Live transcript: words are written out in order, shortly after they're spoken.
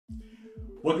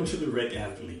Welcome to the Rec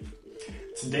Athlete.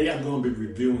 Today I'm going to be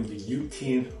reviewing the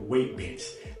YouTen weight bench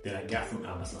that I got from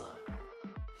Amazon.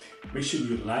 Make sure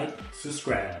you like,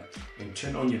 subscribe, and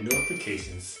turn on your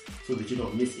notifications so that you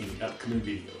don't miss any upcoming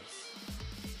videos.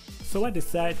 So I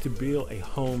decided to build a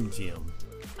home gym.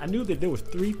 I knew that there was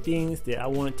three things that I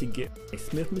wanted to get: a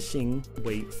Smith machine,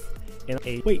 weights, and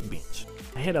a weight bench.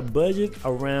 I had a budget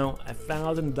around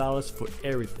 $1,000 for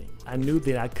everything. I knew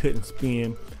that I couldn't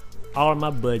spend all of my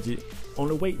budget on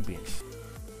a weight bench.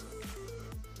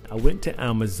 I went to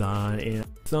Amazon and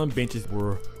some benches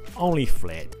were only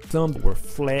flat, some were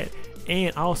flat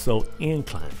and also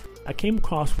incline. I came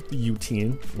across with the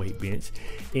YouTen weight bench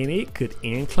and it could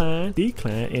incline,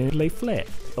 decline, and lay flat.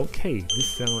 Okay, this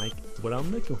sounds like what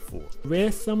I'm looking for.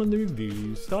 Read some of the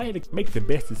reviews, so I had to make the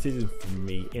best decision for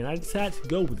me, and I decided to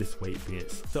go with this weight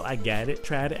bench. So I got it,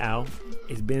 tried it out.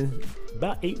 It's been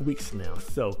about 8 weeks now.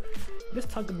 So let's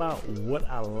talk about what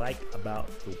I like about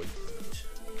the weight bench.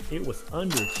 It was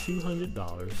under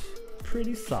 $200,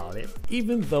 pretty solid,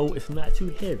 even though it's not too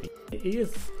heavy. It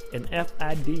is an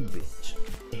FID bench.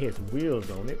 It has wheels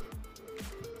on it.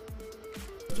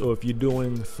 So if you're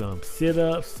doing some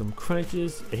sit-ups, some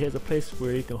crunches, it has a place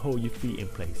where you can hold your feet in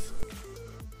place.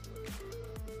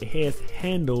 It has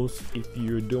handles if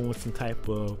you're doing some type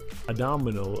of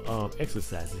abdominal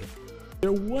exercises.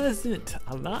 There wasn't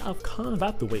a lot of cons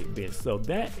about the weight bench, so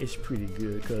that is pretty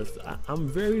good because I'm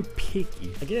very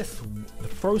picky. I guess the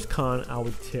first con I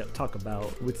would talk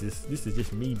about, which is this is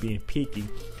just me being picky,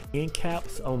 end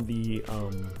caps on the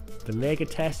leg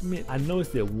attachment. I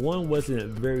noticed that one wasn't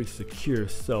very secure,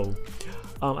 so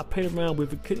I played around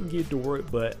with it, couldn't get it to work,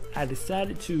 but I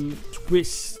decided to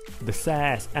switch the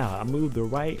sides out. I moved the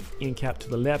right end cap to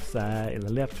the left side and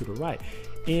the left to the right,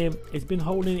 and it's been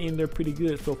holding in there pretty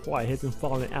good so far. It hasn't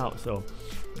fallen out, so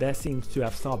that seems to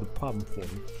have solved the problem for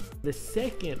me. The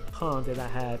second con that I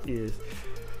have is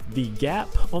the gap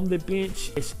on the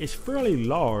bench. It's fairly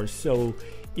large, so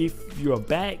if your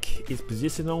back is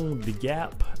positioned on the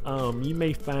gap, you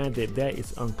may find that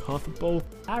is uncomfortable.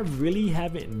 I really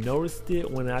haven't noticed it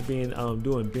when I've been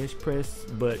doing bench press,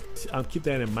 but keep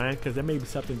that in mind because that may be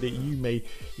something that you may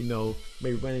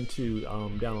run into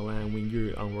down the line when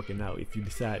you're working out if you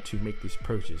decide to make this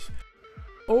purchase.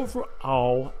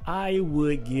 Overall, I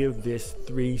would give this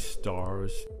 3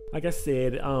 stars. Like I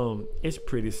said, it's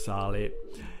pretty solid.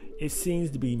 It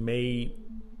seems to be made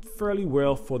fairly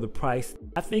well for the price.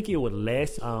 I think it would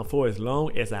last for as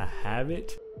long as I have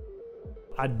it.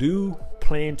 I do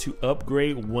plan to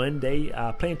upgrade one day.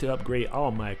 I plan to upgrade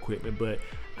all my equipment, but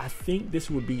I think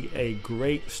this would be a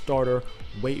great starter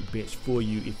weight bench for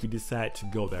you if you decide to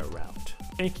go that route.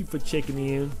 Thank you for checking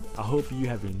in. I hope you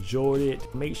have enjoyed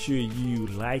it. Make sure you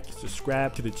like,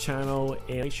 subscribe to the channel,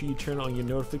 and make sure you turn on your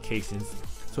notifications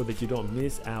so that you don't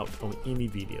miss out on any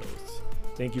videos.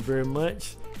 Thank you very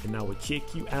much, and I will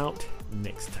check you out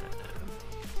next time.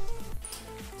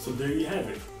 So there you have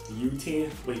it, the YouTen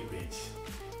weight bench.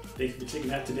 Thank you for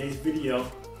checking out today's video.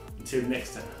 Until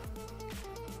next time.